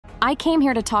I came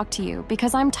here to talk to you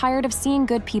because I'm tired of seeing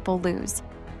good people lose.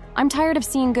 I'm tired of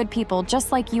seeing good people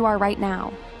just like you are right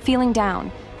now, feeling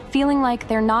down, feeling like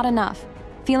they're not enough,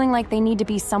 feeling like they need to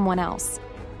be someone else.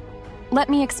 Let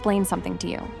me explain something to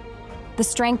you. The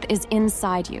strength is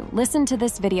inside you. Listen to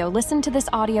this video, listen to this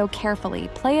audio carefully,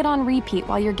 play it on repeat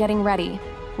while you're getting ready,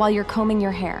 while you're combing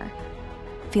your hair.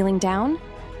 Feeling down?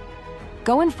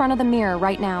 Go in front of the mirror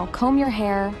right now, comb your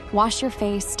hair, wash your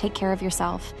face, take care of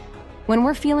yourself. When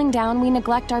we're feeling down, we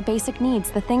neglect our basic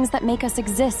needs, the things that make us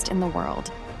exist in the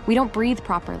world. We don't breathe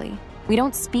properly. We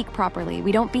don't speak properly.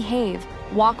 We don't behave,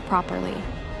 walk properly.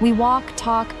 We walk,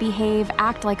 talk, behave,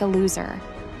 act like a loser.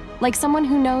 Like someone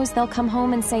who knows they'll come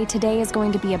home and say today is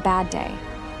going to be a bad day.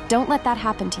 Don't let that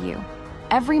happen to you.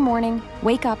 Every morning,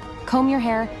 wake up, comb your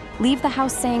hair, leave the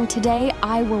house saying today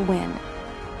I will win.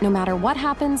 No matter what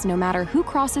happens, no matter who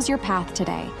crosses your path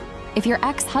today. If your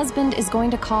ex-husband is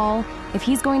going to call, if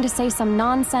he's going to say some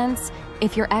nonsense,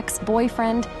 if your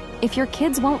ex-boyfriend, if your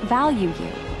kids won't value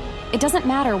you. It doesn't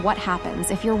matter what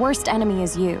happens if your worst enemy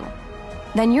is you.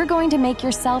 Then you're going to make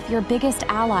yourself your biggest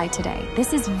ally today.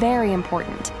 This is very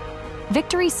important.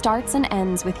 Victory starts and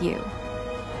ends with you.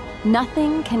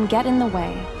 Nothing can get in the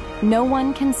way. No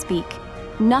one can speak.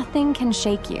 Nothing can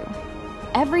shake you.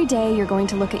 Every day you're going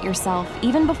to look at yourself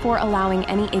even before allowing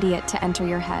any idiot to enter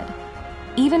your head.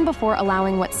 Even before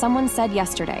allowing what someone said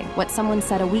yesterday, what someone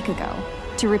said a week ago,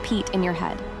 to repeat in your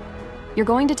head. You're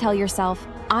going to tell yourself,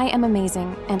 I am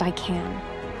amazing and I can.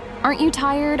 Aren't you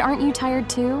tired? Aren't you tired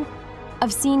too?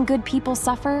 Of seeing good people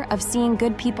suffer, of seeing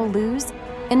good people lose?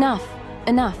 Enough,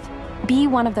 enough. Be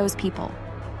one of those people.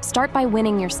 Start by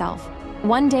winning yourself.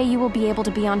 One day you will be able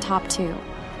to be on top too.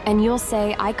 And you'll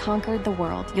say, I conquered the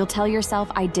world. You'll tell yourself,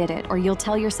 I did it. Or you'll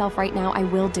tell yourself right now, I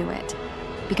will do it.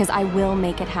 Because I will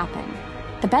make it happen.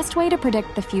 The best way to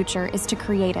predict the future is to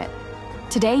create it.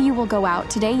 Today you will go out.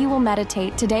 Today you will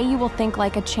meditate. Today you will think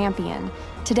like a champion.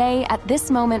 Today, at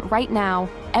this moment, right now,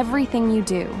 everything you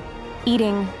do,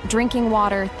 eating, drinking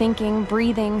water, thinking,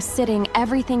 breathing, sitting,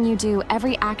 everything you do,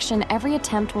 every action, every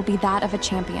attempt will be that of a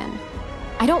champion.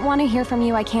 I don't want to hear from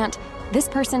you, I can't. This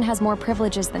person has more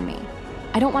privileges than me.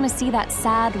 I don't want to see that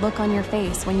sad look on your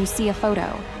face when you see a photo,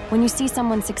 when you see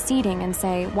someone succeeding and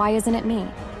say, why isn't it me?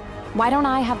 Why don't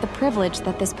I have the privilege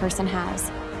that this person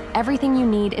has? Everything you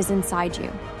need is inside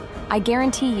you. I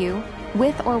guarantee you,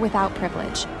 with or without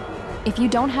privilege. If you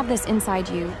don't have this inside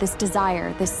you, this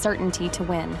desire, this certainty to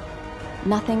win,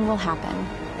 nothing will happen.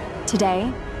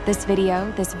 Today, this video,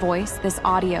 this voice, this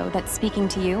audio that's speaking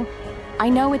to you, I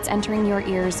know it's entering your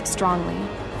ears strongly.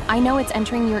 I know it's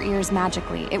entering your ears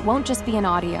magically. It won't just be an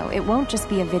audio. It won't just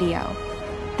be a video.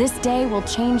 This day will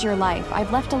change your life.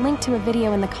 I've left a link to a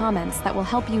video in the comments that will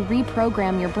help you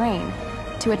reprogram your brain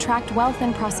to attract wealth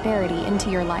and prosperity into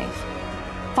your life.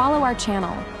 Follow our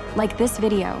channel, like this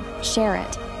video, share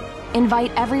it.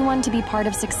 Invite everyone to be part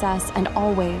of success and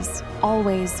always,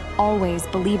 always, always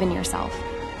believe in yourself.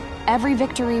 Every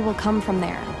victory will come from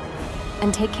there.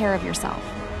 And take care of yourself.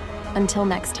 Until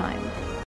next time.